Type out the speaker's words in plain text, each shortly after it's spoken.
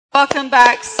Welcome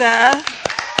back, Seth.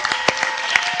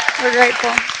 We're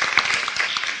grateful.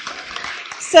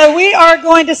 So we are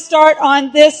going to start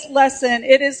on this lesson.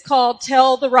 It is called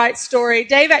Tell the Right Story.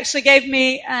 Dave actually gave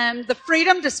me the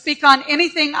freedom to speak on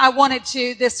anything I wanted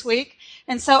to this week.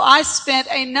 And so I spent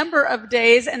a number of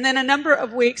days and then a number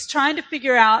of weeks trying to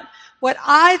figure out what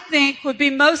I think would be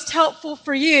most helpful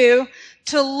for you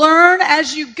to learn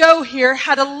as you go here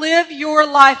how to live your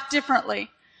life differently.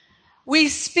 We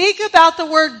speak about the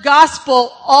word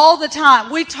gospel all the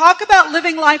time. We talk about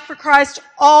living life for Christ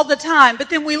all the time, but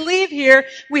then we leave here,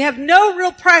 we have no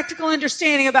real practical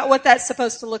understanding about what that's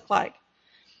supposed to look like.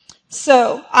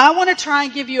 So I want to try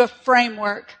and give you a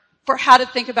framework for how to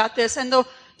think about this. And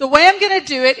the way I'm going to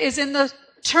do it is in the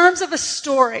terms of a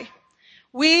story.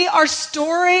 We are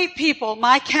story people.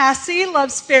 My Cassie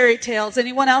loves fairy tales.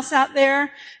 Anyone else out there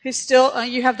who still,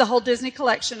 you have the whole Disney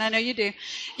collection. I know you do.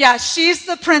 Yeah, she's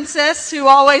the princess who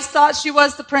always thought she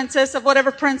was the princess of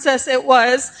whatever princess it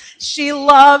was. She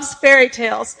loves fairy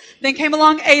tales. Then came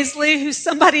along Aisley, who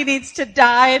somebody needs to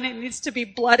die and it needs to be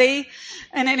bloody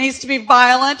and it needs to be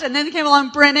violent. And then came along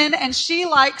Brennan, and she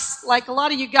likes, like a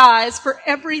lot of you guys, for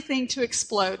everything to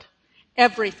explode.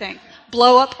 Everything.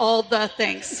 Blow up all the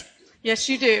things. Yes,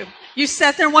 you do. You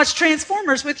sat there and watched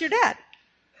Transformers with your dad.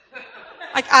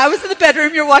 Like, I was in the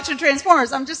bedroom, you're watching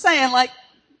Transformers. I'm just saying, like,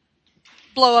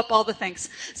 blow up all the things.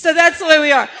 So that's the way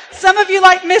we are. Some of you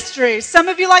like mysteries. Some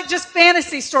of you like just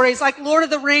fantasy stories, like Lord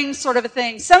of the Rings sort of a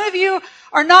thing. Some of you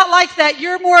are not like that.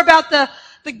 You're more about the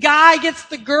guy gets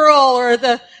the girl, or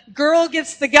the girl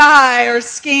gets the guy, or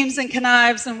schemes and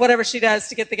connives and whatever she does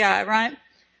to get the guy, right?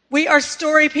 We are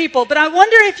story people. But I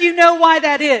wonder if you know why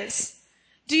that is.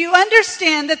 Do you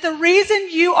understand that the reason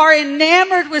you are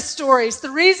enamored with stories,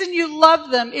 the reason you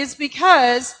love them, is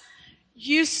because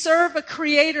you serve a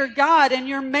creator God and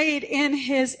you're made in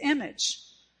his image?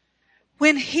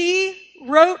 When he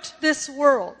wrote this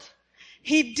world,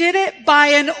 he did it by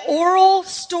an oral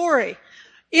story.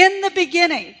 In the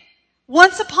beginning,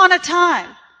 once upon a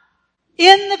time,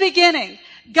 in the beginning,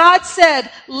 God said,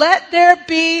 "Let there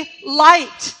be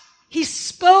light." He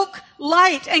spoke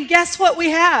light, and guess what we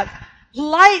have?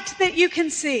 Light that you can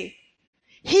see.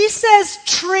 He says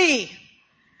tree,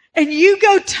 and you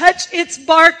go touch its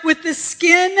bark with the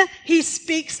skin, he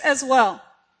speaks as well.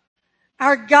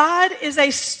 Our God is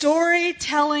a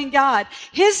storytelling God.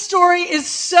 His story is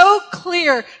so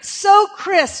clear, so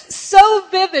crisp, so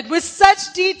vivid, with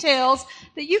such details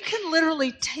that you can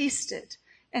literally taste it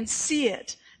and see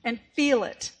it and feel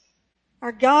it.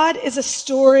 Our God is a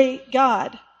story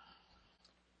God.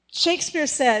 Shakespeare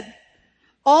said,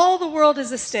 "All the world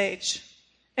is a stage,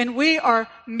 and we are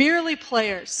merely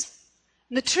players."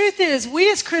 And the truth is,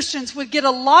 we as Christians would get a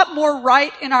lot more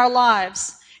right in our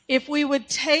lives if we would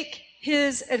take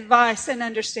his advice and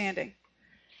understanding.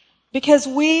 Because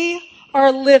we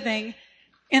are living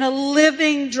in a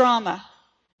living drama,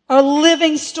 a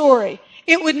living story.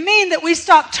 It would mean that we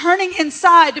stop turning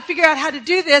inside to figure out how to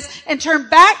do this and turn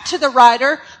back to the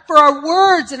writer for our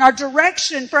words and our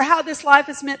direction for how this life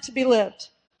is meant to be lived.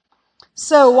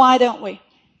 So why don't we?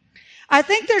 I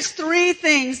think there's three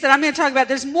things that I'm going to talk about.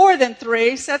 There's more than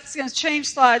three. Seth's going to change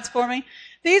slides for me.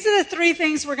 These are the three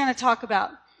things we're going to talk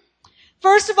about.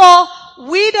 First of all,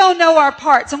 we don't know our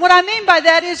parts. And what I mean by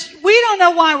that is we don't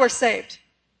know why we're saved.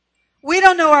 We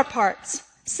don't know our parts.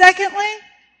 Secondly,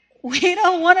 we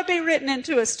don't want to be written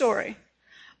into a story.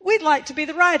 We'd like to be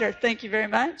the writer. Thank you very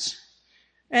much.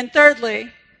 And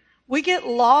thirdly, we get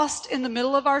lost in the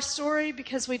middle of our story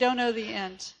because we don't know the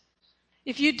end.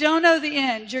 If you don't know the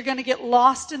end, you're going to get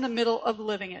lost in the middle of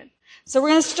living it. So we're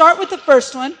going to start with the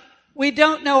first one. We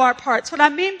don't know our parts. What I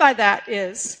mean by that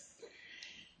is,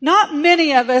 not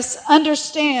many of us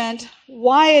understand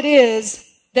why it is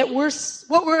that we're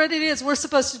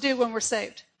supposed to do when we're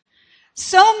saved.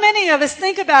 So many of us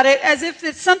think about it as if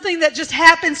it's something that just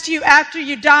happens to you after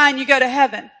you die and you go to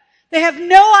heaven. They have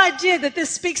no idea that this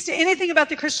speaks to anything about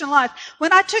the Christian life.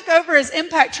 When I took over as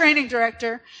Impact Training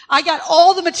Director, I got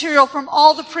all the material from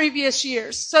all the previous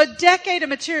years. So a decade of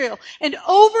material. And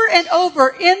over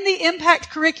in the Impact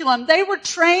curriculum, they were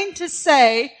trained to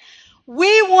say,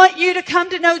 "We want you to come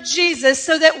to know Jesus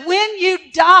so that when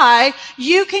you die,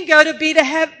 you can go to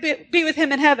be with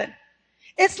him in heaven."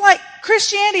 It's like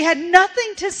Christianity had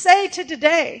nothing to say to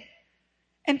today.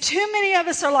 And too many of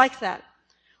us are like that.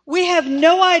 We have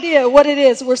no idea what it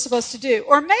is we're supposed to do.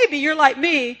 Or maybe you're like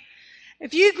me.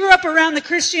 If you grew up around the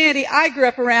Christianity I grew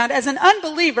up around as an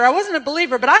unbeliever, I wasn't a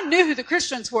believer, but I knew who the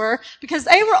Christians were because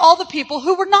they were all the people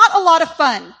who were not a lot of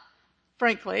fun,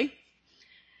 frankly.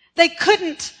 They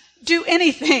couldn't do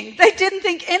anything. They didn't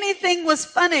think anything was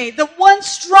funny. The one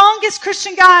strongest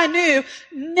Christian guy I knew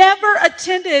never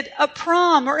attended a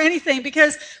prom or anything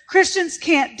because Christians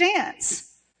can't dance.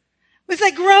 If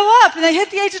they grow up and they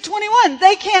hit the age of 21,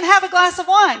 they can't have a glass of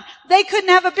wine. They couldn't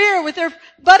have a beer with their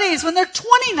buddies when they're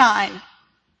 29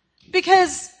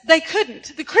 because they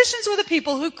couldn't. The Christians were the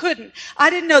people who couldn't. I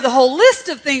didn't know the whole list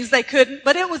of things they couldn't,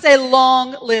 but it was a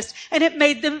long list, and it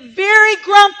made them very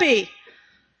grumpy.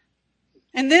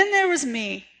 And then there was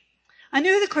me. I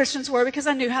knew who the Christians were because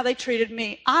I knew how they treated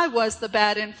me. I was the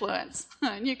bad influence,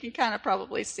 and you can kind of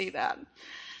probably see that.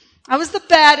 I was the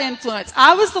bad influence.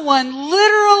 I was the one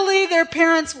literally their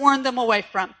parents warned them away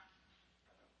from.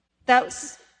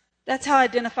 That's how I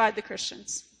identified the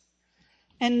Christians.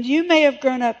 And you may have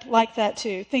grown up like that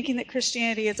too, thinking that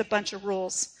Christianity is a bunch of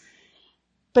rules.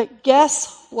 But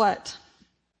guess what?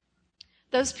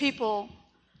 Those people,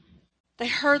 they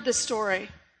heard the story,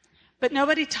 but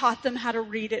nobody taught them how to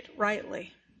read it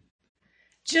rightly.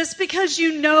 Just because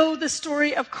you know the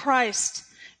story of Christ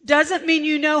doesn't mean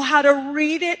you know how to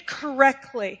read it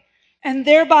correctly and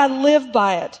thereby live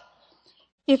by it.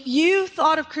 If you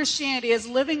thought of Christianity as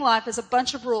living life as a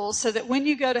bunch of rules so that when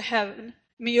you go to heaven,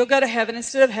 you'll go to heaven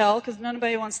instead of hell, because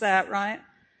nobody wants that, right?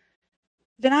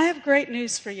 Then I have great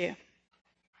news for you.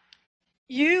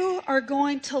 You are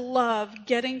going to love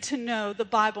getting to know the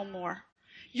Bible more.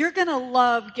 You're going to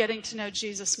love getting to know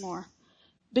Jesus more.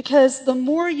 Because the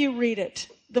more you read it,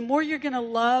 the more you're going to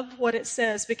love what it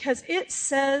says, because it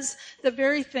says the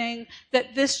very thing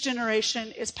that this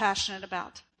generation is passionate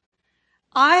about.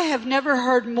 I have never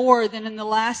heard more than in the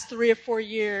last 3 or 4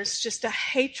 years just a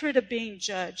hatred of being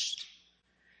judged.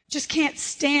 Just can't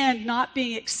stand not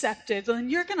being accepted. Then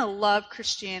you're going to love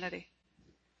Christianity.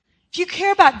 If you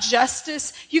care about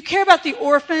justice, you care about the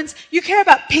orphans, you care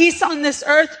about peace on this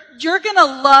earth, you're going to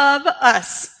love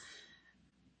us.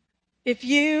 If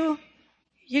you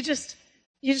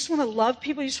just want to love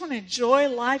people, you just want to enjoy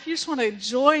life, you just want to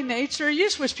enjoy nature, you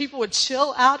just wish people would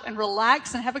chill out and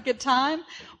relax and have a good time,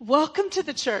 welcome to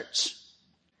the church.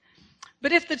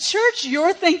 But if the church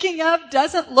you're thinking of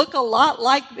doesn't look a lot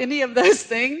like any of those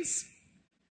things,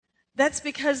 that's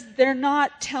because they're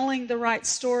not telling the right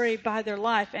story by their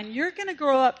life. And you're going to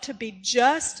grow up to be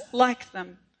just like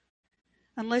them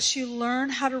unless you learn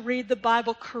how to read the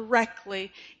Bible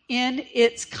correctly in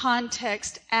its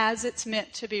context as it's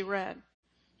meant to be read.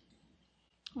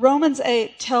 Romans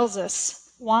 8 tells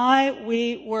us why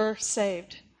we were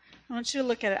saved. I want you to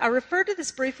look at it. I referred to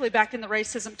this briefly back in the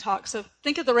racism talk. So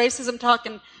think of the racism talk,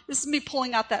 and this is me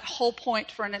pulling out that whole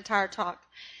point for an entire talk.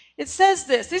 It says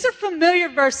this. These are familiar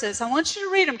verses. I want you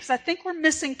to read them because I think we're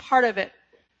missing part of it.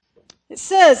 It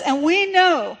says, and we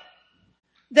know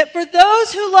that for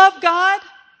those who love God,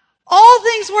 all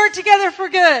things work together for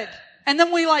good. And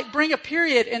then we bring a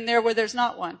period in there where there's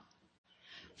not one.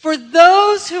 For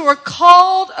those who are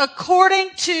called according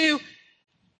to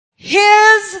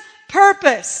His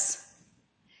purpose.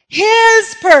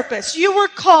 His purpose. You were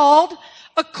called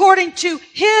according to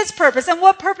His purpose. And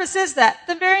what purpose is that?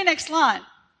 The very next line.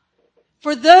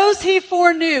 For those He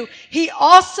foreknew, He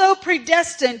also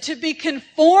predestined to be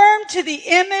conformed to the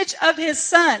image of His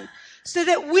Son, so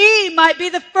that we might be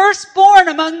the firstborn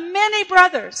among many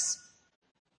brothers.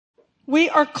 We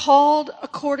are called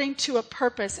according to a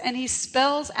purpose, and He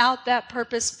spells out that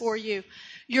purpose for you.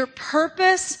 Your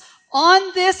purpose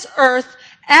on this earth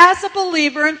as a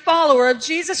believer and follower of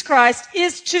Jesus Christ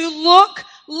is to look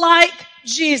like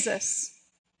Jesus.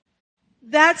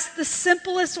 That's the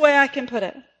simplest way I can put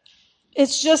it.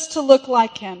 It's just to look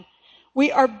like Him.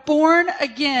 We are born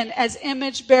again as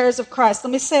image bearers of Christ.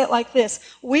 Let me say it like this.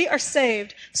 We are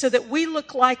saved so that we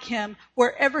look like Him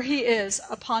wherever He is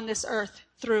upon this earth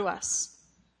through us.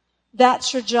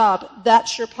 That's your job.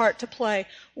 That's your part to play.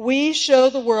 We show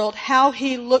the world how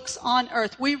He looks on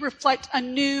earth. We reflect a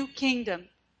new kingdom.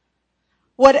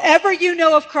 Whatever you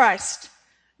know of Christ,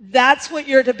 that's what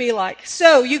you're to be like.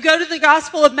 So you go to the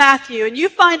Gospel of Matthew and you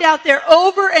find out there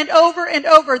over and over and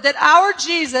over that our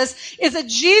Jesus is a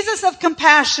Jesus of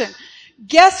compassion.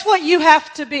 Guess what you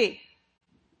have to be?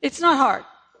 It's not hard.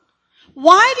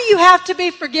 Why do you have to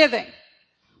be forgiving?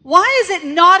 Why is it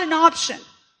not an option?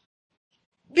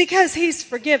 Because He's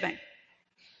forgiving.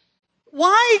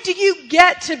 Why do you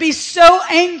get to be so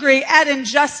angry at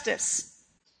injustice?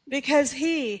 Because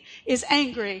He is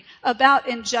angry about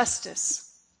injustice.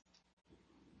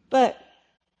 But,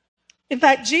 in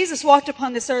fact, Jesus walked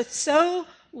upon this earth so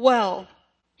well.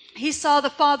 He saw the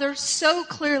Father so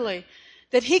clearly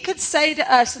that He could say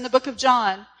to us in the book of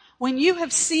John, when you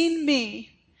have seen me,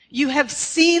 you have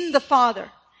seen the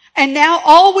Father. And now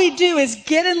all we do is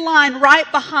get in line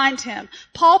right behind him.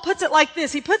 Paul puts it like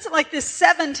this. He puts it like this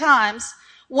 7 times.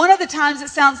 One of the times it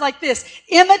sounds like this.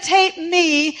 Imitate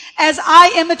me as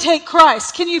I imitate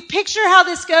Christ. Can you picture how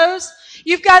this goes?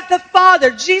 You've got the Father.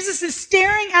 Jesus is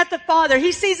staring at the Father.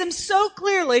 He sees him so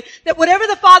clearly that whatever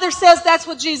the Father says, that's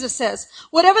what Jesus says.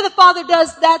 Whatever the Father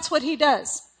does, that's what he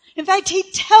does. In fact, he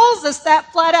tells us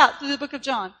that flat out through the book of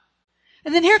John.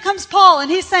 And then here comes Paul,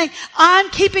 and he's saying, I'm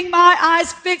keeping my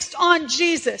eyes fixed on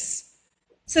Jesus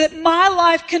so that my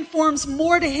life conforms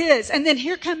more to his. And then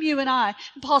here come you and I.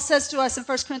 And Paul says to us in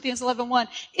 1 Corinthians 11:1,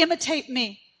 imitate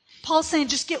me. Paul's saying,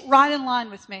 just get right in line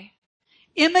with me.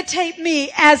 Imitate me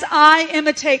as I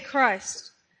imitate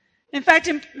Christ. In fact,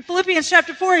 in Philippians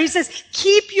chapter 4, he says,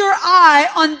 keep your eye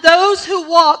on those who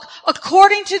walk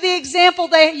according to the example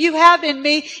that you have in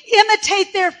me.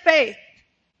 Imitate their faith.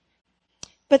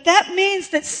 But that means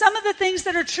that some of the things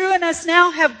that are true in us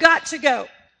now have got to go.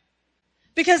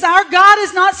 Because our God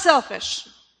is not selfish.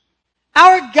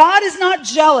 Our God is not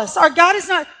jealous. Our God is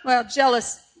not,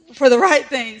 jealous for the right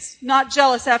things, not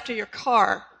jealous after your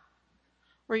car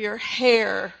or your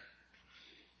hair.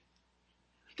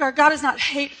 Our God is not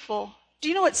hateful. Do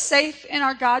you know what's safe in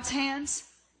our God's hands?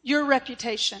 Your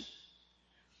reputation.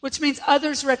 Which means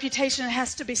others' reputation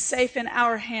has to be safe in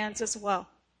our hands as well.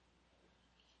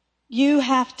 You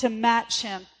have to match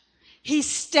him. He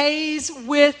stays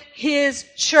with his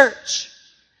church.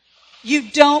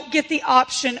 You don't get the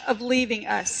option of leaving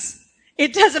us.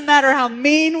 It doesn't matter how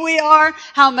mean we are,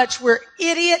 how much we're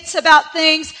idiots about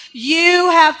things. You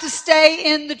have to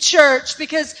stay in the church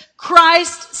because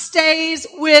Christ stays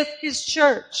with his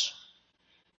church.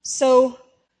 So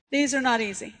these are not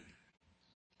easy.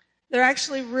 They're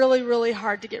actually really, really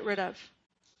hard to get rid of.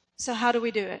 So how do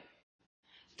we do it?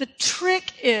 The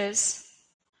trick is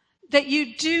that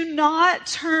you do not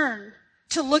turn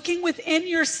to looking within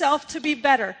yourself to be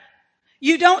better.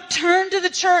 You don't turn to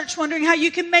the church wondering how you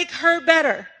can make her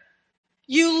better.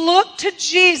 You look to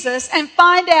Jesus and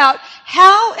find out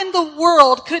how in the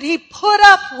world could he put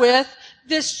up with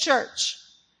this church.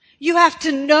 You have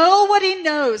to know what he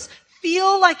knows,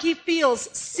 feel like he feels,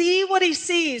 see what he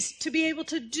sees to be able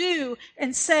to do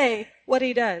and say what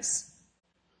he does.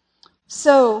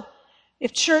 So,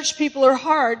 if church people are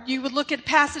hard, you would look at a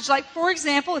passage like, for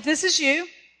example, if this is you,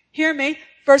 hear me,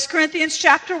 1 Corinthians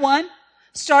chapter 1,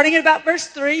 starting at about verse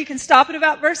 3, you can stop at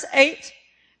about verse 8.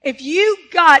 If you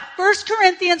got 1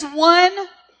 Corinthians 1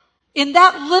 in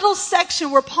that little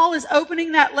section where Paul is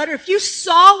opening that letter, if you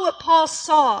saw what Paul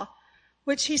saw,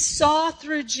 which he saw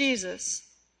through Jesus,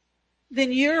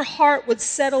 then your heart would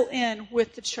settle in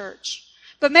with the church.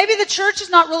 But maybe the church is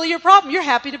not really your problem. You're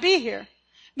happy to be here.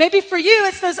 Maybe for you,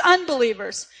 it's those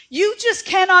unbelievers. You just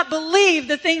cannot believe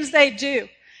the things they do.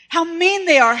 How mean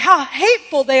they are, how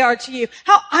hateful they are to you,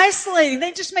 how isolating.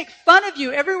 They just make fun of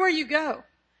you everywhere you go.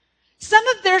 Some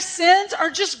of their sins are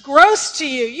just gross to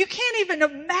you. You can't even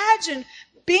imagine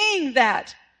being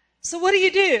that. So what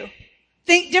do?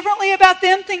 Think differently about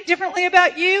them? Think differently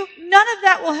about you? None of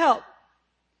that will help.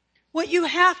 What you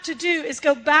have to do is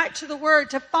go back to the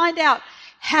Word to find out,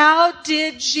 how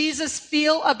did Jesus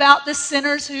feel about the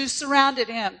sinners who surrounded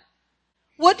him?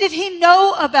 What did he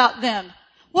know about them?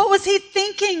 What was he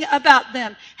thinking about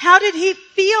them? How did he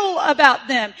feel about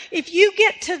them? If you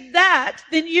get to that,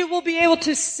 then you will be able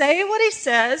to say what he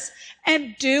says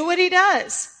and do what he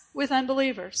does with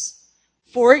unbelievers.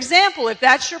 For example, if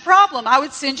that's your problem, I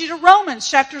would send you to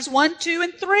Romans chapters 1, 2,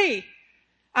 and 3.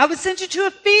 I would send you to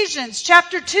Ephesians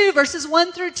chapter 2, verses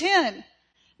 1 through 10.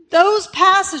 Those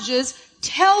passages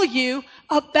tell you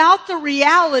about the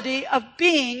reality of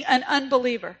being an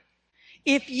unbeliever.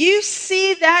 If you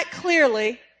see that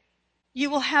clearly, you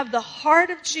will have the heart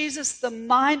of Jesus, the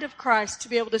mind of Christ, to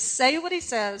be able to say what he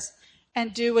says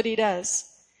and do what he does.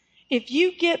 If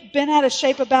you get bent out of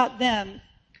shape about them,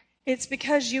 it's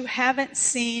because you haven't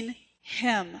seen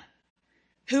him.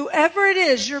 Whoever it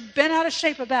is you're bent out of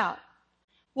shape about,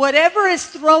 whatever is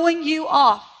throwing you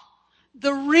off,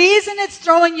 the reason it's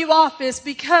throwing you off is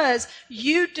because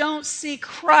you don't see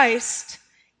Christ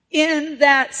in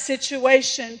that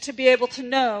situation to be able to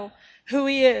know who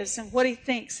he is and what he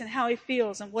thinks and how he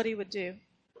feels and what he would do.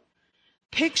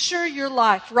 Picture your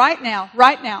life right now,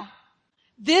 right now.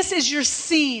 This is your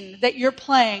scene that you're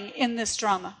playing in this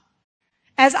drama.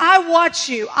 As I watch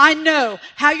you, I know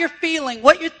how you're feeling,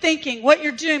 what you're thinking, what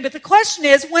you're doing. But the question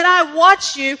is, when I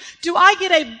watch you, do I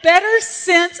get a better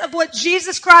sense of what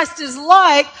Jesus Christ is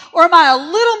like, or am I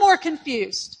a little more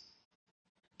confused?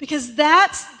 Because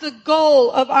that's the goal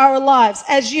of our lives.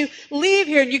 As you leave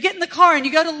here and you get in the car and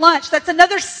you go to lunch, that's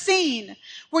another scene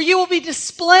where you will be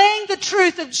displaying the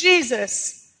truth of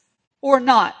Jesus or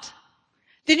not.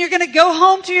 Then you're going to go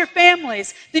home to your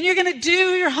families. Then you're going to do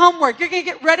your homework. You're going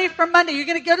to get ready for Monday. You're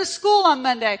going to go to school on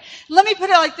Monday. Let me put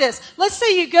it like this. Let's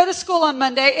say you go to school on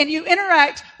Monday and you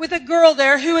interact with a girl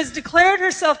there who has declared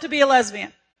herself to be a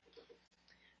lesbian.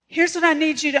 Here's what I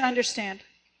need you to understand.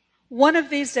 One of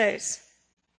these days,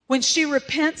 when she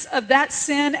repents of that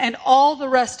sin and all the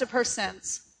rest of her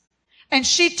sins, and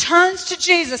she turns to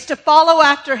Jesus to follow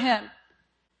after him,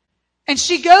 and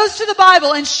she goes to the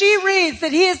Bible and she reads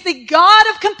that he is the God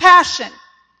of compassion,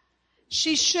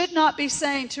 she should not be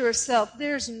saying to herself,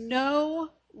 there's no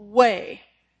way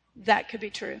that could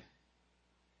be true.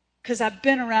 Because I've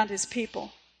been around his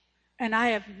people and I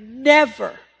have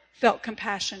never felt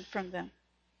compassion from them.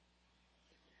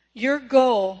 Your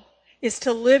goal is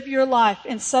to live your life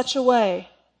in such a way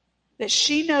that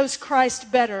she knows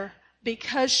Christ better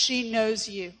because she knows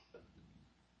you.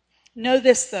 Know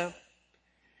this though.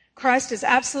 Christ is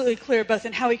absolutely clear both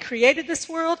in how he created this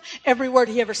world, every word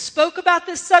he ever spoke about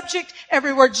this subject,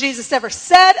 every word Jesus ever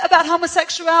said about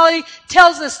homosexuality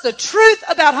tells us the truth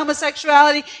about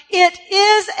homosexuality. It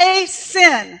is a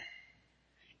sin.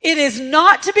 It is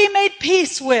not to be made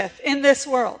peace with in this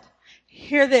world.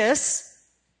 Hear this.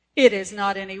 It is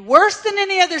not any worse than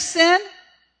any other sin,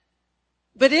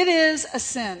 but it is a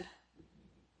sin.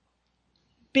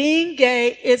 Being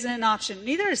gay isn't an option.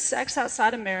 Neither is sex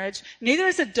outside of marriage. Neither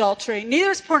is adultery.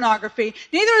 Neither is pornography.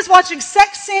 Neither is watching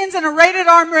sex scenes in a rated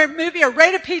R movie or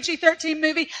rated PG-13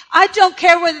 movie. I don't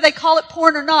care whether they call it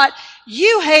porn or not.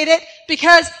 You hate it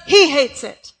because he hates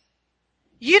it.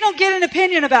 You don't get an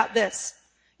opinion about this.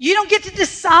 You don't get to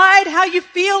decide how you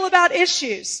feel about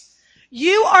issues.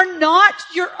 You are not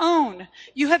your own.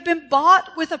 You have been bought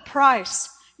with a price.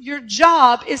 Your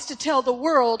job is to tell the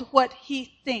world what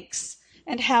he thinks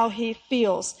and how he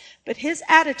feels. But his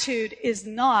attitude is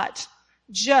not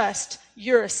just,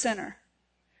 you're a sinner.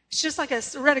 It's just like I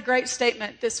read a great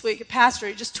statement this week. A pastor,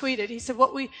 he just tweeted. He said,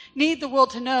 what we need the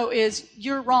world to know is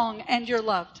you're wrong and you're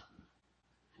loved.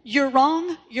 You're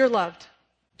wrong, you're loved.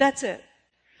 That's it.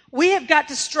 We have got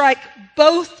to strike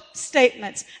both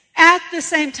statements at the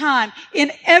same time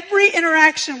in every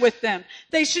interaction with them.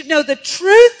 They should know the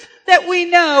truth that we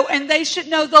know, and they should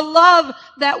know the love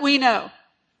that we know.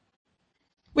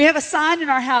 We have a sign in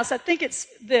our house. I think it's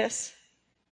this.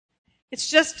 It's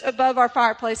just above our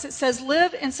fireplace. It says,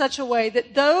 live in such a way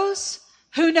that those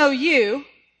who know you,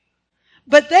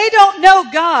 but they don't know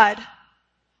God,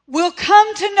 will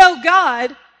come to know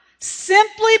God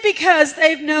simply because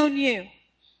they've known you.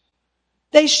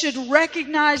 They should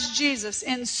recognize Jesus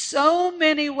in so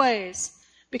many ways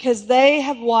because they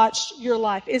have watched your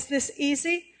life. Is this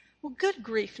easy? Well, good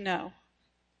grief, no.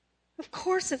 Of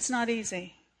course it's not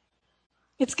easy.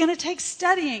 It's going to take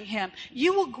studying him.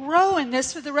 You will grow in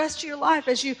this for the rest of your life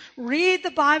as you read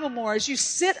the Bible more, as you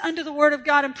sit under the Word of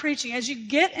God and preaching, as you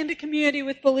get into community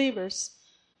with believers.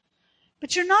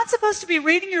 But you're not supposed to be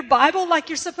reading your Bible like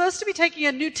you're supposed to be taking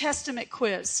a New Testament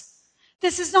quiz.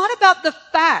 This is not about the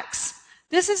facts.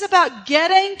 This is about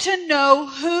getting to know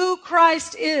who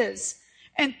Christ is,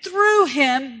 and through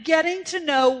him, getting to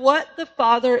know what the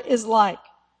Father is like.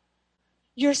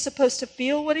 You're supposed to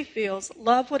feel what he feels,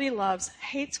 love what he loves,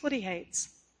 hates what he hates.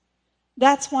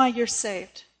 That's why you're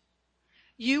saved.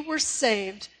 You were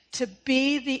saved to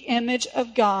be the image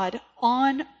of God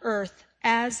on earth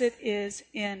as it is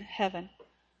in heaven.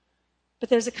 But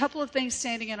there's a couple of things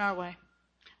standing in our way.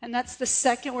 And that's the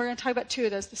second. We're going to talk about two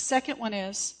of those. The second one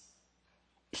is,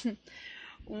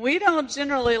 we don't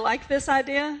generally like this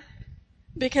idea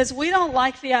because we don't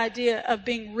like the idea of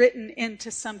being written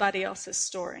into somebody else's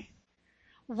story.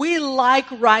 We like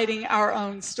writing our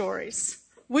own stories.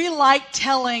 We like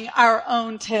telling our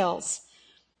own tales.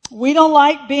 We don't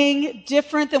like being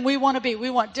different than we want to be. We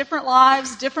want different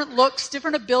lives, different looks,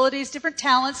 different abilities, different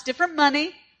talents, different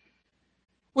money.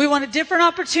 We want different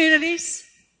opportunities.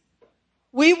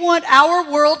 We want our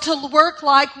world to work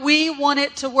like we want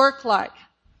it to work like.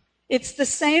 It's the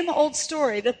same old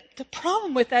story. The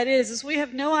problem with that is we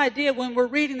have no idea when we're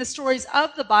reading the stories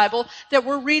of the Bible that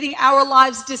we're reading our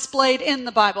lives displayed in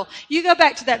the Bible. You go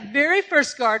back to that very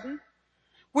first garden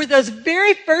where those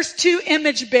very first two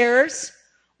image bearers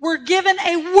were given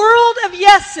a world of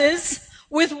yeses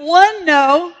with one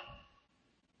no.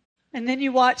 And then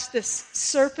you watch this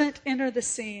serpent enter the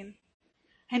scene,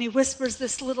 and he whispers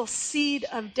this little seed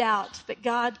of doubt that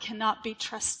God cannot be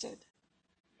trusted.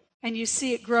 And you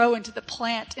see it grow into the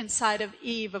plant inside of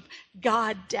Eve of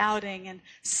God doubting and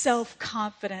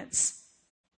self-confidence.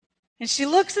 And she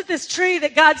looks at this tree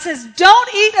that God says,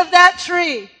 don't eat of that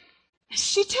tree. And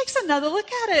she takes another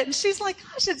look at it and she's like,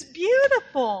 gosh, it's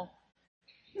beautiful.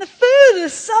 And the food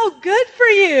is so good for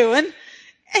you. And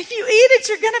If you eat it,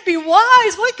 you're going to be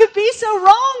wise. What could be so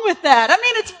wrong with that? I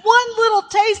mean, it's one little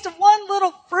taste of one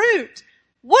little fruit.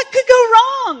 What could go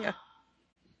wrong?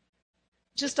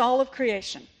 Just all of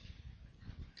creation.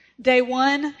 Day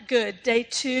 1, good. Day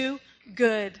 2,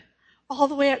 good. All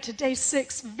the way up to day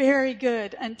 6, very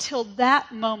good, until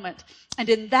that moment. And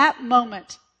in that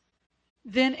moment,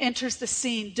 then enters the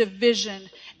scene division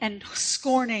and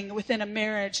scorning within a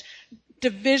marriage.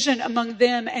 Division among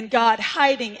them and God,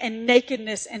 hiding and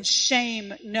nakedness and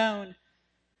shame known.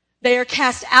 They are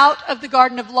cast out of the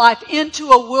garden of life into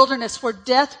a wilderness where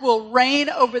death will reign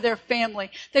over their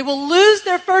family. They will lose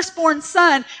their firstborn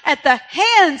son at the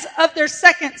hands of their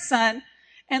second son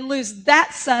and lose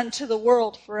that son to the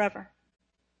world forever.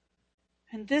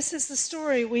 And this is the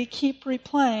story we keep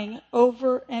replaying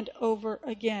over and over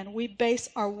again. We base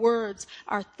our words,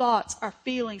 our thoughts, our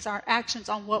feelings, our actions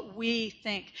on what we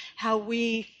think, how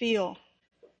we feel.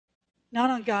 Not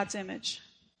on God's image,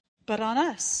 but on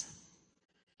us.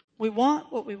 We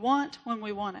want what we want when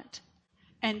we want it.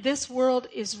 And this world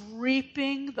is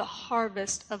reaping the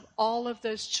harvest of all of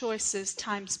those choices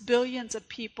times billions of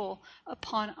people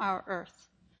upon our earth.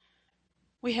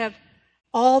 We have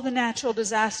all the natural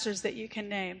disasters that you can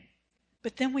name.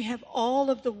 But then we have all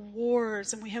of the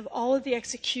wars, and we have all of the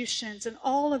executions, and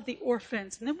all of the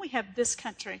orphans. And then we have this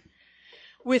country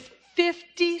with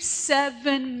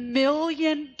 57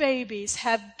 million babies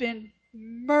have been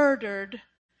murdered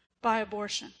by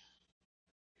abortion.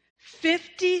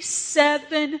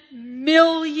 57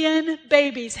 million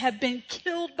babies have been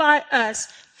killed by us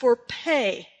for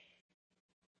pay.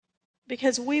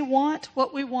 Because we want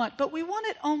what we want, but we want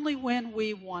it only when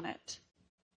we want it.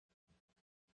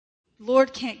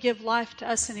 Lord can't give life to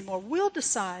us anymore. We'll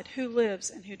decide who lives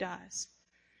and who dies.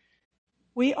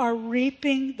 We are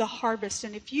reaping the harvest.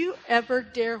 And if you ever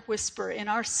dare whisper in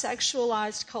our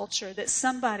sexualized culture that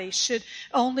somebody should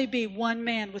only be one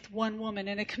man with one woman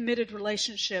in a committed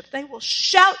relationship, they will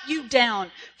shout you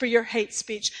down for your hate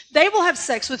speech. They will have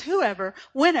sex with whoever,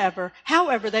 whenever,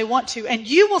 however they want to, and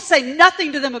you will say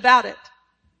nothing to them about it.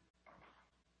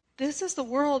 This is the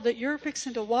world that you're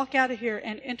fixing to walk out of here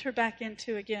and enter back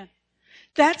into again.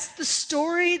 That's the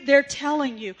story they're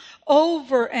telling you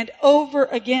over and over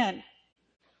again.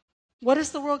 What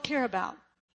does the world care about?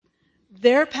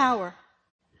 Their power,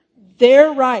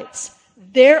 their rights,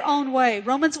 their own way.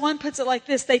 Romans 1 puts it like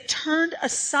this. They turned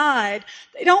aside.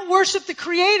 They don't worship the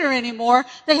Creator anymore.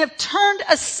 They have turned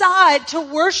aside to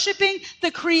worshiping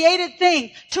the created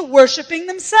thing, to worshiping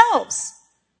themselves.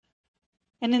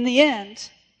 And in the end,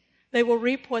 they will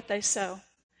reap what they sow.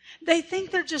 They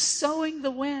think they're just sowing the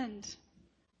wind,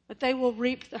 but they will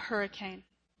reap the hurricane.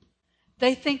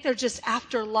 They think they're just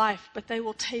after life, but they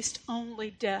will taste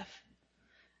only death.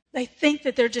 They think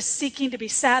that they're just seeking to be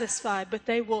satisfied, but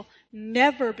they will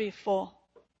never be full.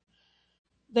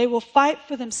 They will fight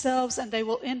for themselves, and they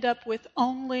will end up with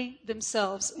only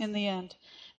themselves in the end.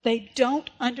 They don't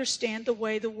understand the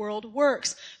way the world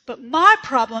works. But my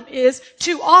problem is,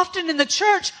 too often in the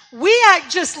church, we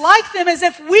act just like them as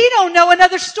if we don't know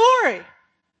another story.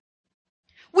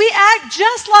 We act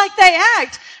just like they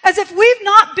act, as if we've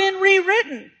not been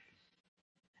rewritten.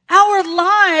 Our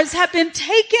lives have been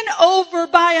taken over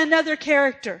by another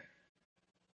character.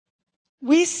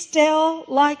 We still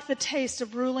like the taste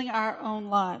of ruling our own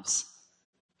lives.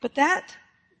 But that,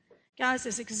 guys,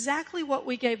 is exactly what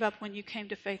we gave up when you came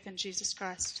to faith in Jesus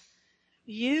Christ.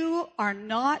 You are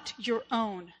not your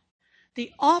own.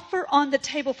 The offer on the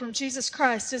table from Jesus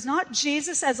Christ is not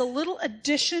Jesus as a little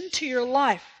addition to your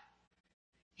life.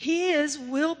 His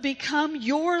will become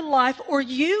your life, or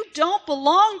you don't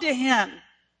belong to Him.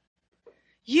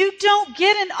 You don't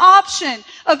get an option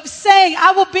of saying,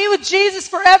 I will be with Jesus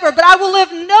forever, but I will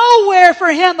live nowhere for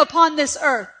Him upon this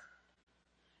earth.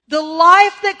 The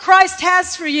life that Christ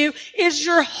has for you is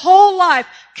your whole life,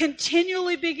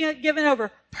 continually being given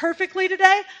over. Perfectly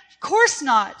today? Of course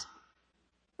not.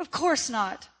 Of course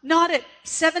not. Not at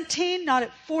 17, not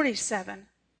at 47.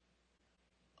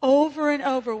 Over and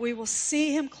over, we will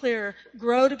see Him clearer,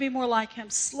 grow to be more like Him,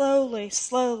 slowly,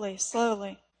 slowly,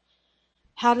 slowly.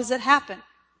 How does it happen?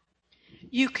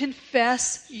 You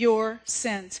confess your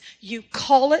sins. You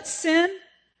call it sin,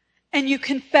 and you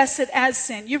confess it as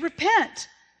sin. You repent.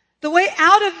 The way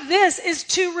out of this is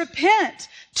to repent,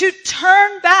 to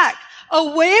turn back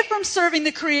away from serving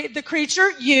the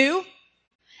creature, you,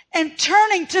 and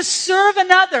turning to serve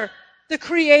another, the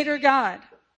Creator God.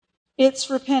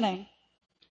 It's repenting.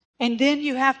 And then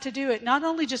you have to do it not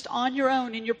only just on your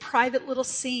own, in your private little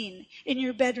scene, in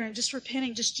your bedroom, just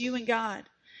repenting, just you and God.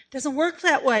 It doesn't work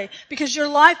that way because your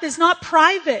life is not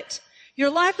private. Your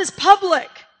life is public.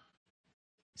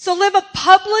 So live a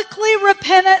publicly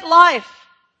repentant life.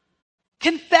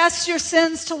 Confess your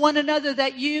sins to one another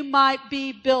that you might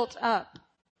be built up.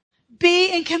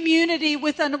 Be in community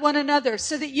with one another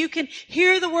so that you can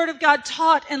hear the word of God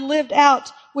taught and lived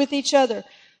out with each other.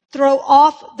 Throw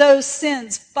off those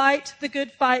sins. Fight the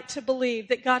good fight to believe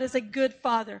that God is a good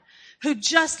Father who,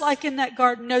 just like in that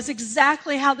garden, knows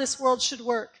exactly how this world should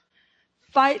work.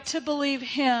 Fight to believe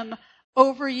Him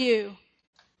over you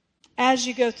as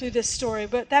you go through this story.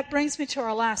 But that brings me to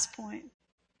our last point,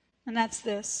 and that's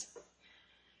this.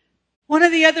 One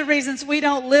of the other reasons we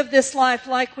don't live this life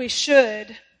like we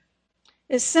should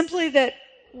is simply that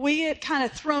we get kind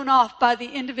of thrown off by the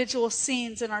individual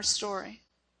scenes in our story.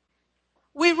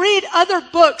 We read other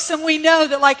books and we know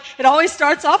that like it always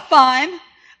starts off fine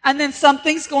and then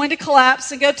something's going to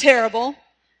collapse and go terrible.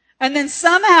 And then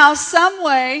somehow, some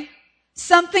way,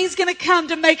 something's going to come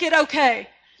to make it okay.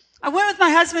 I went with my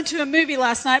husband to a movie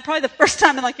last night, probably the first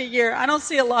time in like a year. I don't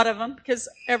see a lot of them because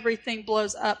everything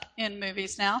blows up in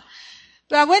movies now.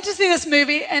 But I went to see this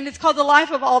movie, and it's called The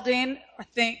Life of Aldine, I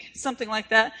think, something like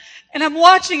that. And I'm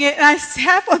watching it, and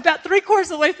about 3/4 of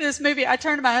the way through this movie, I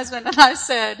turned to my husband and I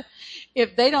said,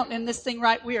 if they don't end this thing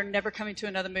right, we are never coming to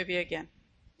another movie again.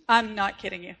 I'm not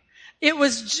kidding you. It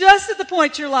was just at the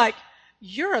point you're like,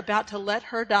 you're about to let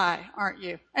her die, aren't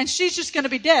you? And she's just going to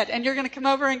be dead, and you're going to come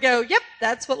over and go, yep,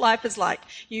 that's what life is like.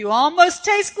 You almost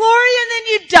taste glory, and then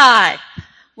you die.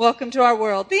 Welcome to our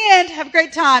world. The end. Have a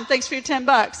great time. Thanks for your $10.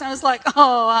 And I was like,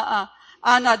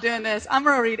 I'm not doing this. I'm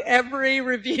going to read every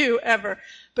review ever.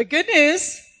 But good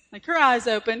news, like her eyes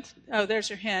opened. Oh, there's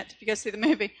your hint. If you go see the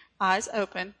movie, eyes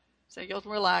open, so you'll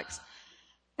relax.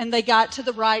 And they got to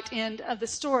the right end of the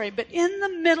story. But in the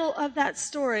middle of that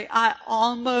story, I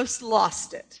almost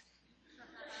lost it.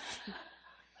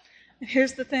 And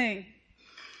here's the thing.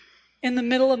 In the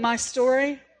middle of my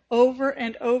story, over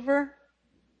and over,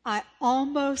 I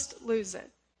almost lose it.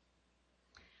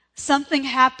 Something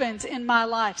happens in my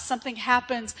life. Something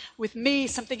happens with me.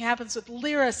 Something happens with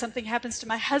Lyra. Something happens to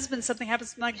my husband. Something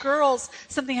happens to my girls.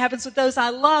 Something happens with those I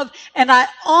love. And I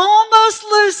almost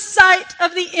lose sight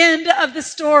of the end of the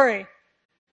story.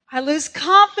 I lose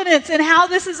confidence in how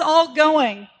this is all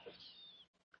going.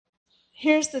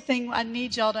 Here's the thing I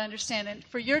need y'all to understand. And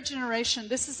for your generation,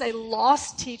 this is a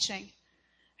lost teaching.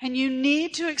 And you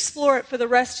need to explore it for the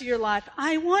rest of your life.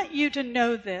 I want you to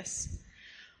know this.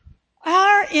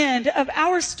 Our end of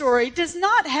our story does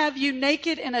not have you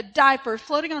naked in a diaper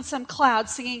floating on some cloud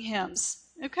singing hymns.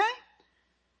 Okay?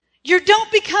 You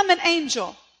don't become an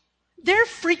angel. They're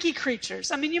freaky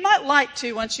creatures. I mean, you might like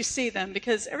to once you see them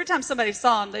because every time somebody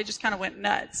saw them, they just kind of went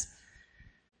nuts.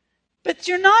 But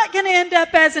you're not going to end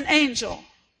up as an angel.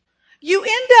 You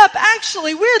end up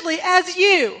actually, weirdly, as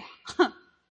you.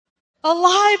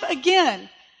 Alive again.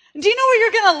 Do you know where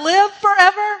you're going to live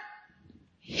forever?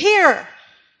 Here.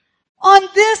 On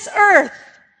this earth.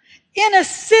 In a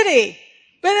city.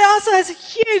 But it also has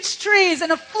huge trees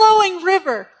and a flowing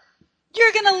river.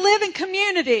 You're going to live in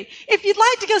community. If you'd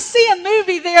like to go see a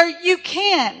movie there, you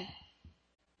can.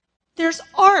 There's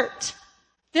art.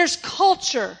 There's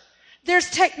culture.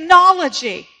 There's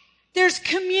technology. There's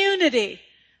community.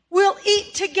 We'll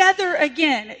eat together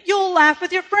again. You'll laugh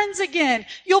with your friends again.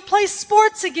 You'll play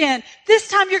sports again. This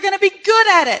time you're going to be good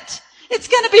at it. It's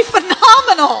going to be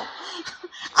phenomenal.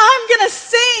 I'm going to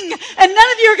sing, and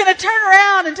none of you are going to turn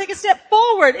around and take a step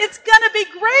forward. It's going to be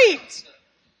great.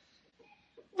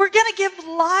 We're going to give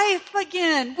life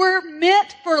again. We're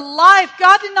meant for life.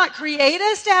 God did not create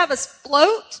us to have us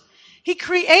float. He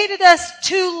created us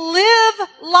to live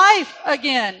life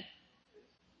again.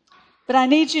 But I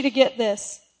need you to get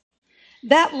this.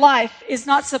 That life is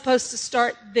not supposed to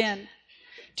start then.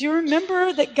 Do you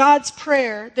remember that God's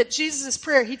prayer, that Jesus'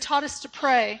 prayer, He taught us to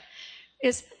pray,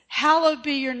 is, hallowed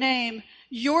be your name,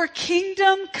 your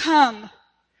kingdom come,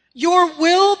 your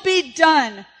will be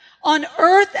done on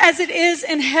earth as it is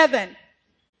in heaven.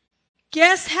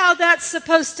 Guess how that's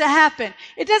supposed to happen?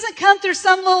 It doesn't come through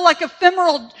some little like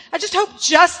ephemeral, I just hope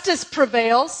justice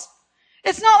prevails.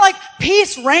 It's not like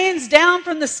peace rains down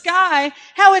from the sky.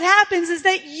 How it happens is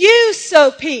that you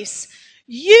sow peace.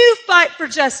 You fight for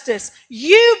justice.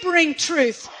 You bring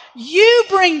truth. You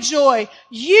bring joy.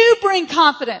 You bring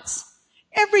confidence.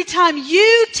 Every time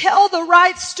you tell the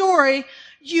right story,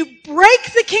 you break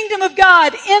the kingdom of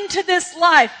God into this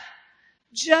life,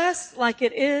 just like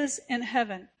it is in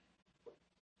heaven.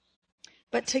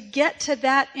 But to get to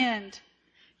that end,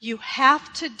 you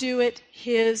have to do it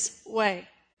His way.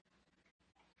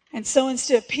 And so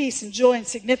instead of peace and joy and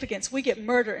significance, we get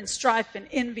murder and strife and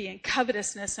envy and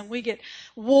covetousness, and we get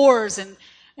wars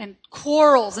and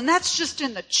quarrels, and that's just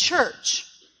in the church.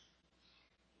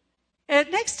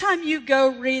 that next time you go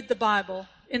read the Bible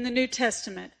in the New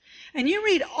Testament, and you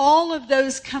read all of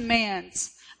those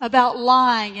commands about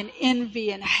lying and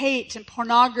envy and hate and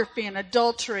pornography and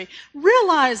adultery,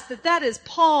 realize that that is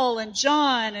Paul and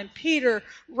John and Peter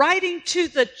writing to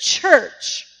the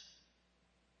church.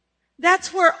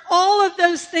 That's where all of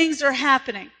those things are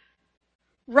happening,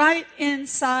 right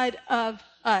inside of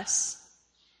us.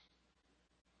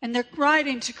 And they're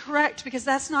writing to correct, because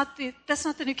that's not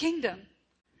the new kingdom.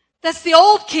 That's the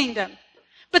old kingdom.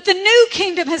 But the new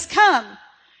kingdom has come.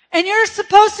 And you're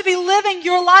supposed to be living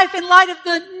your life in light of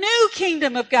the new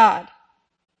kingdom of God.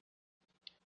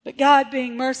 But God,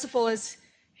 being merciful as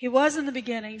He was in the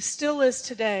beginning, still is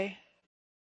today,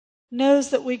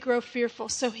 knows that we grow fearful.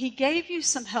 So He gave you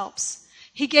some helps.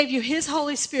 He gave you His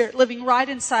Holy Spirit living right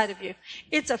inside of you.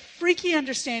 It's a freaky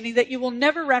understanding that you will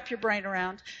never wrap your brain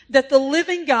around, that the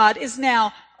living God is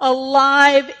now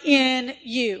alive in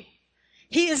you.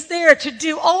 He is there to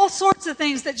do all sorts of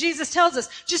things that Jesus tells us.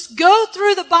 Just go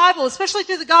through the Bible, especially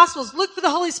through the Gospels. Look for the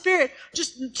Holy Spirit.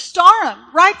 Just star Him.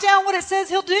 Write down what it says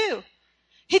He'll do.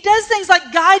 He does things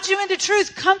like guide you into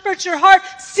truth, comforts your heart,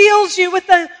 seals you with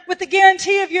the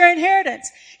guarantee of your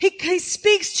inheritance. He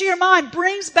speaks to your mind,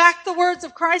 brings back the words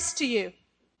of Christ to you.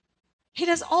 He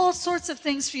does all sorts of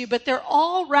things for you, but they're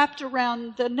all wrapped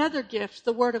around another gift,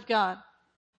 the Word of God.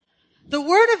 The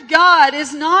Word of God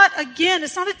is not, again,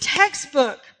 it's not a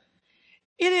textbook.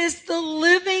 It is the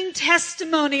living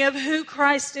testimony of who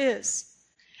Christ is.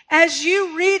 As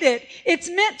you read it, it's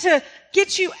meant to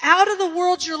get you out of the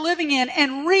world you're living in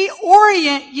and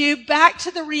reorient you back to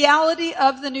the reality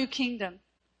of the new kingdom.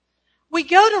 We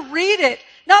go to read it,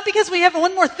 not because we have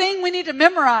one more thing we need to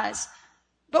memorize,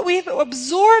 but we've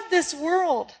absorbed this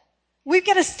world. We've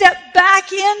got to step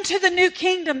back into the new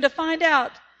kingdom to find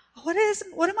out, what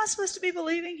am I supposed to be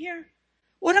believing here?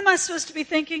 What am I supposed to be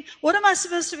thinking? What am I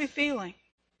supposed to be feeling?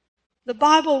 The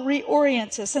Bible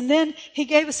reorients us. And then He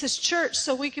gave us His church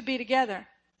so we could be together.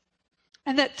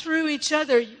 And that through each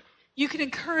other, you could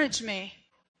encourage me.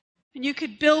 And you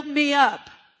could build me up.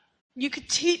 You could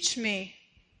teach me.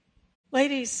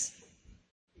 Ladies,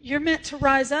 you're meant to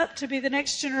rise up to be the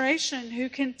next generation who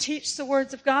can teach the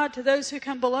words of God to those who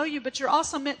come below you. But you're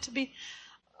also meant to be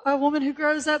a woman who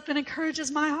grows up and encourages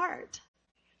my heart.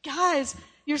 Guys,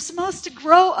 you're supposed to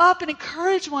grow up and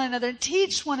encourage one another and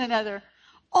teach one another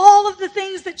all of the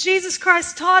things that Jesus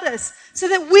Christ taught us so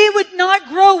that we would not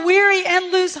grow weary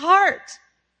and lose heart.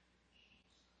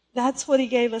 That's what He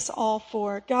gave us all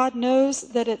for. God knows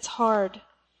that it's hard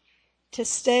to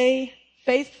stay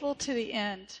faithful to the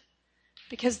end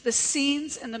because the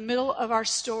scenes in the middle of our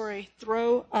story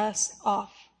throw us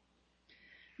off.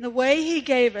 The way He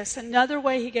gave us, another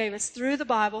way He gave us through the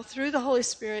Bible, through the Holy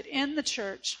Spirit, in the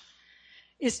church,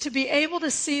 is to be able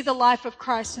to see the life of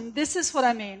Christ. And this is what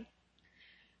I mean.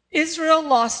 Israel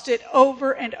lost it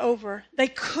over and over. They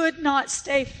could not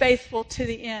stay faithful to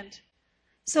the end.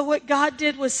 So what God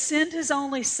did was send His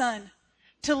only Son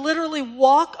to literally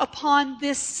walk upon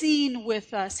this scene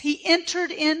with us. He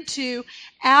entered into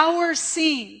our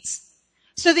scenes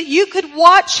so that you could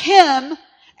watch Him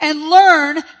and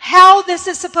learn how this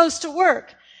is supposed to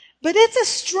work. But it's a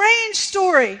strange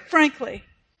story, frankly.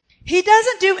 He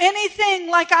doesn't do anything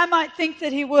like I might think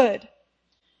that He would.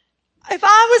 If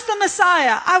I was the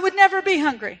Messiah, I would never be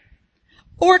hungry,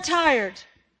 or tired,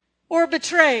 or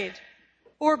betrayed,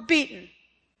 or beaten,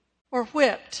 or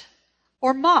whipped,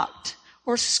 or mocked,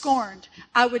 or scorned.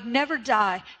 I would never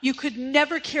die. You could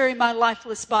never carry my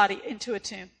lifeless body into a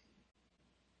tomb.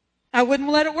 I wouldn't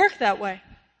let it work that way.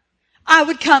 I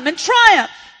would come in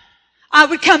triumph. I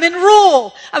would come in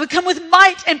rule. I would come with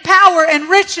might and power and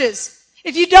riches.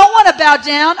 If you don't want to bow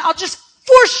down, I'll just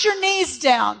force your knees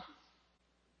down.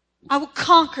 I will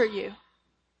conquer you.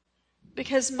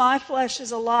 Because my flesh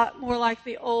is a lot more like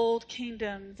the old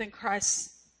kingdom than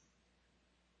Christ's.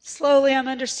 Slowly I'm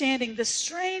understanding the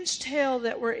strange tale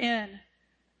that we're in.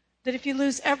 That if you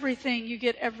lose everything, you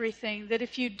get everything. That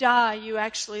if you die, you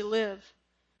actually live.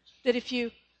 That if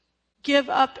you give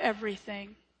up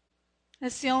everything,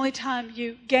 that's the only time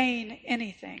you gain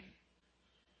anything.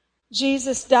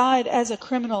 Jesus died as a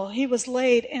criminal. He was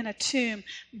laid in a tomb,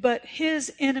 but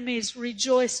His enemies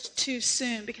rejoiced too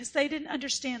soon because they didn't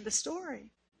understand the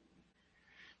story.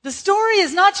 The story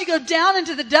is not you go down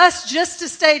into the dust just to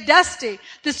stay dusty.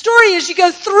 The story is you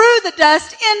go through the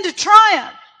dust into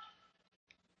triumph.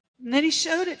 And then He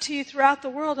showed it to you throughout the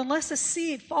world. Unless a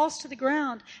seed falls to the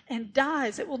ground and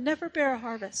dies, it will never bear a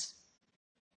harvest.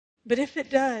 But if it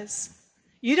does,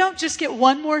 you don't just get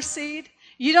one more seed.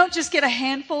 You don't just get a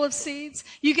handful of seeds.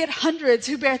 You get hundreds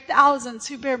who bear thousands,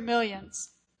 who bear millions.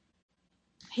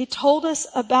 He told us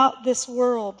about this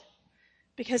world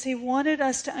because he wanted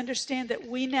us to understand that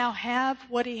we now have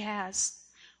what he has.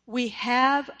 We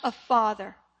have a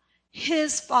Father.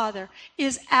 His Father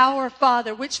is our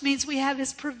Father, which means we have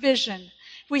his provision.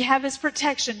 We have his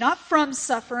protection, not from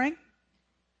suffering,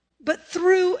 but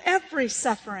through every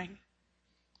suffering.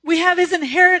 We have his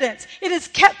inheritance. It is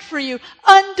kept for you,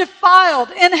 undefiled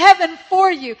in heaven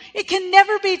for you. It can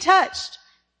never be touched.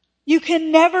 You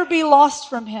can never be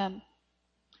lost from him.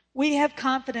 We have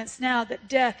confidence now that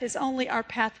death is only our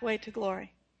pathway to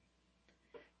glory.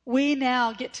 We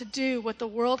now get to do what the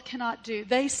world cannot do.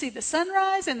 They see the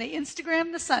sunrise and they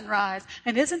Instagram the sunrise.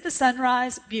 And isn't the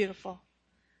sunrise beautiful?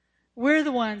 We're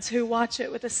the ones who watch it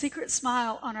with a secret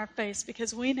smile on our face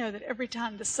because we know that every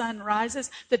time the sun rises,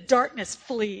 the darkness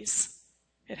flees.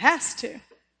 It has to.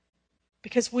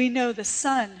 Because we know the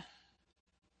Son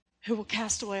who will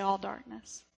cast away all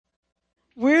darkness.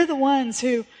 We're the ones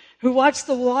who watch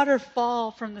the water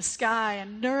fall from the sky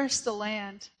and nourish the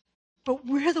land. But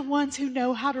we're the ones who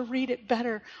know how to read it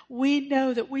better. We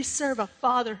know that we serve a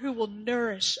Father who will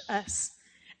nourish us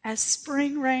as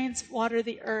spring rains water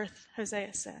the earth,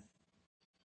 Hosea said.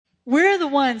 We're the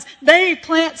ones, they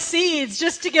plant seeds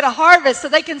just to get a harvest so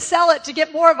they can sell it to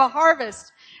get more of a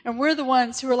harvest. And we're the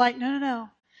ones who are like, no.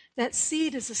 That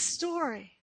seed is a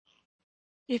story.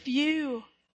 If you,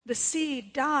 the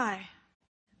seed, die,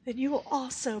 then you will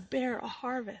also bear a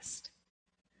harvest.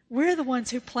 We're the ones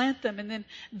who plant them, and then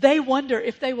they wonder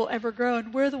if they will ever grow.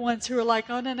 And we're the ones who are like,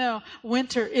 oh, no,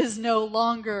 winter is no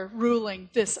longer ruling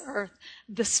this earth.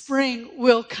 The spring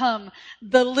will come.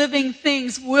 The living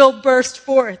things will burst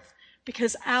forth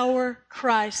because our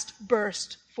Christ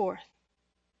burst forth.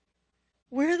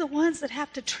 We're the ones that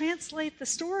have to translate the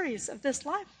stories of this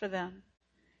life for them.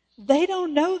 They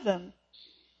don't know them.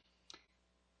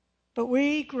 But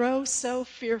we grow so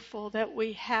fearful that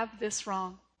we have this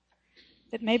wrong.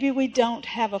 That maybe we don't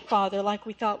have a Father like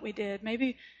we thought we did.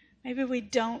 Maybe we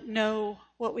don't know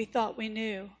what we thought we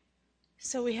knew.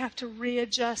 So we have to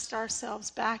readjust ourselves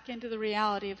back into the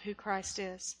reality of who Christ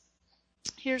is.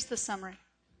 Here's the summary.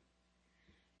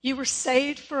 You were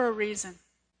saved for a reason.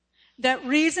 That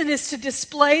reason is to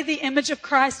display the image of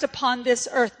Christ upon this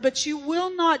earth. But you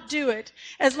will not do it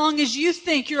as long as you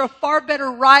think you're a far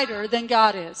better writer than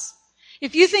God is.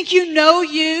 If you think you know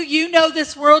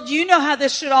this world, you know how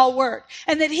this should all work,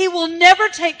 and that he will never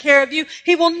take care of you,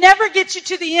 he will never get you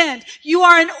to the end. You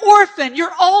are an orphan.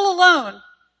 You're all alone.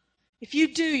 If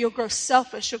you do, you'll grow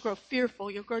selfish, you'll grow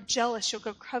fearful, you'll grow jealous, you'll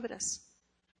grow covetous.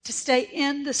 To stay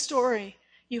in the story,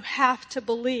 you have to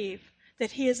believe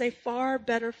that he is a far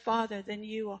better Father than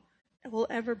you will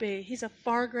ever be. He's a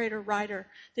far greater writer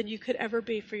than you could ever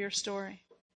be for your story.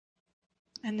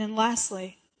 And then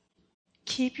lastly,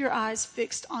 keep your eyes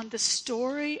fixed on the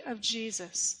story of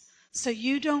Jesus so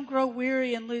you don't grow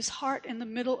weary and lose heart in the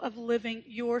middle of living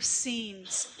your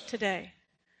scenes today.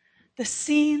 The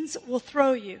scenes will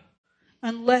throw you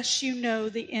unless you know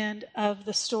the end of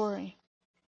the story.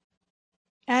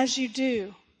 As you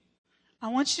do, I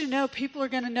want you to know people are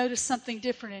going to notice something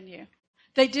different in you.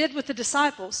 They did with the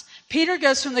disciples. Peter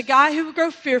goes from the guy who would grow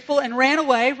fearful and ran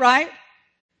away, right?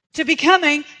 To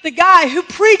becoming the guy who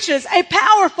preaches a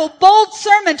powerful, bold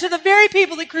sermon to the very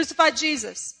people that crucified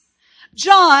Jesus.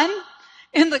 John,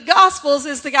 in the Gospels,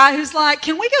 is the guy who's like,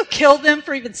 can we go kill them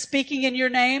for even speaking in your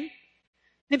name? And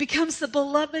he becomes the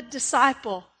beloved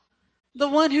disciple, the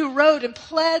one who wrote and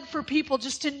pled for people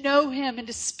just to know him and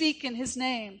to speak in his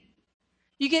name.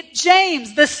 You get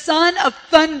James, the son of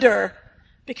thunder,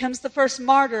 becomes the first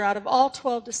martyr out of all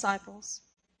 12 disciples.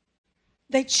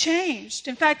 They changed.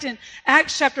 In fact, in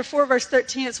Acts chapter 4, verse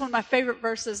 13, it's one of my favorite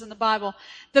verses in the Bible.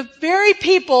 The very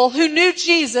people who knew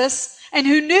Jesus and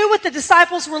who knew what the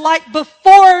disciples were like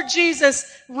before Jesus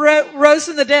rose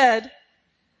from the dead,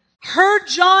 heard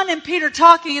John and Peter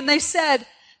talking, and they said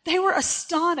they were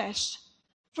astonished,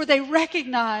 for they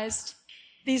recognized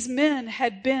these men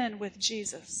had been with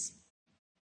Jesus.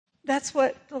 That's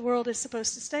what the world is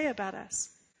supposed to say about us.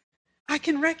 I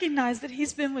can recognize that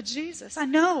he's been with Jesus. I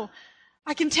know.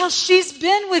 I can tell she's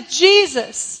been with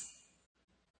Jesus.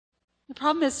 The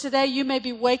problem is today you may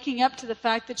be waking up to the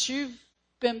fact that you've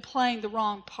been playing the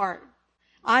wrong part.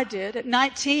 I did. At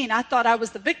 19, I thought I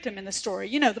was the victim in the story.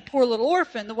 You know, the poor little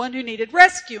orphan, the one who needed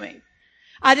rescuing.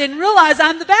 I didn't realize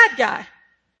I'm the bad guy.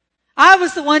 I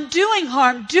was the one doing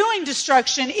harm, doing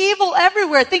destruction, evil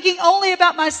everywhere, thinking only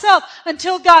about myself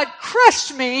until God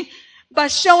crushed me by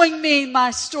showing me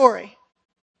my story.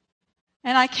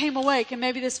 And I came awake, and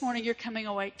maybe this morning you're coming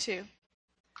awake too.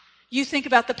 You think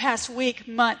about the past week,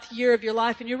 month, year of your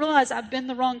life, and you realize I've been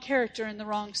the wrong character in the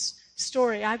wrong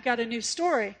story. I've got a new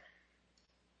story.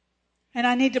 And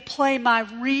I need to play my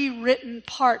rewritten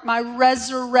part, my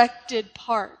resurrected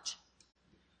part,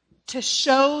 to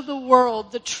show the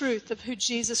world the truth of who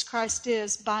Jesus Christ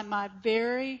is by my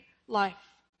very life.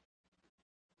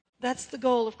 That's the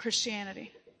goal of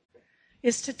Christianity,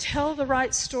 is to tell the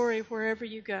right story wherever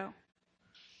you go.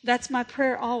 That's my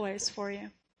prayer always for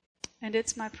you. And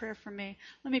it's my prayer for me.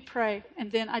 Let me pray.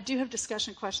 And then I do have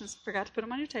discussion questions. Forgot to put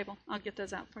them on your table. I'll get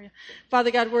those out for you.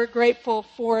 Father God, we're grateful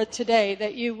for today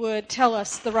that you would tell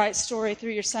us the right story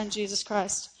through your Son, Jesus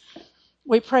Christ.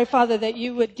 We pray, Father, that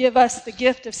you would give us the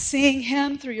gift of seeing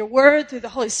him through your word, through the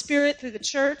Holy Spirit, through the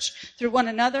church, through one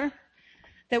another.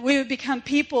 That we would become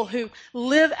people who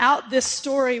live out this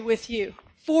story with you,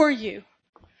 for you.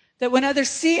 That when others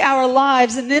see our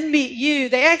lives and then meet you,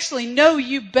 they actually know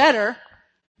you better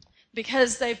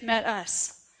because they've met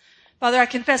us. Father, I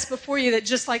confess before you that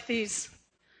just like these,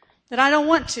 that I don't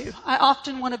want to. I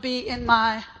often want to be in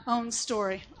my own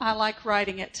story. I like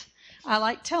writing it. I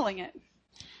like telling it.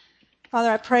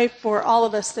 Father, I pray for all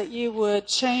of us that you would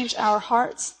change our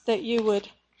hearts, that you would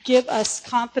give us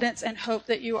confidence and hope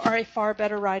that you are a far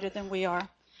better writer than we are.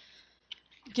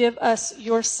 Give us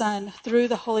your Son through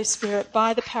the Holy Spirit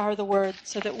by the power of the Word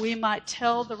so that we might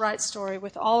tell the right story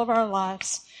with all of our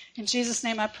lives. In Jesus'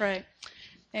 name I pray.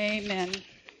 Amen.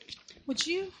 Would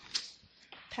you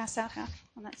pass out half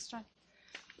on that slide?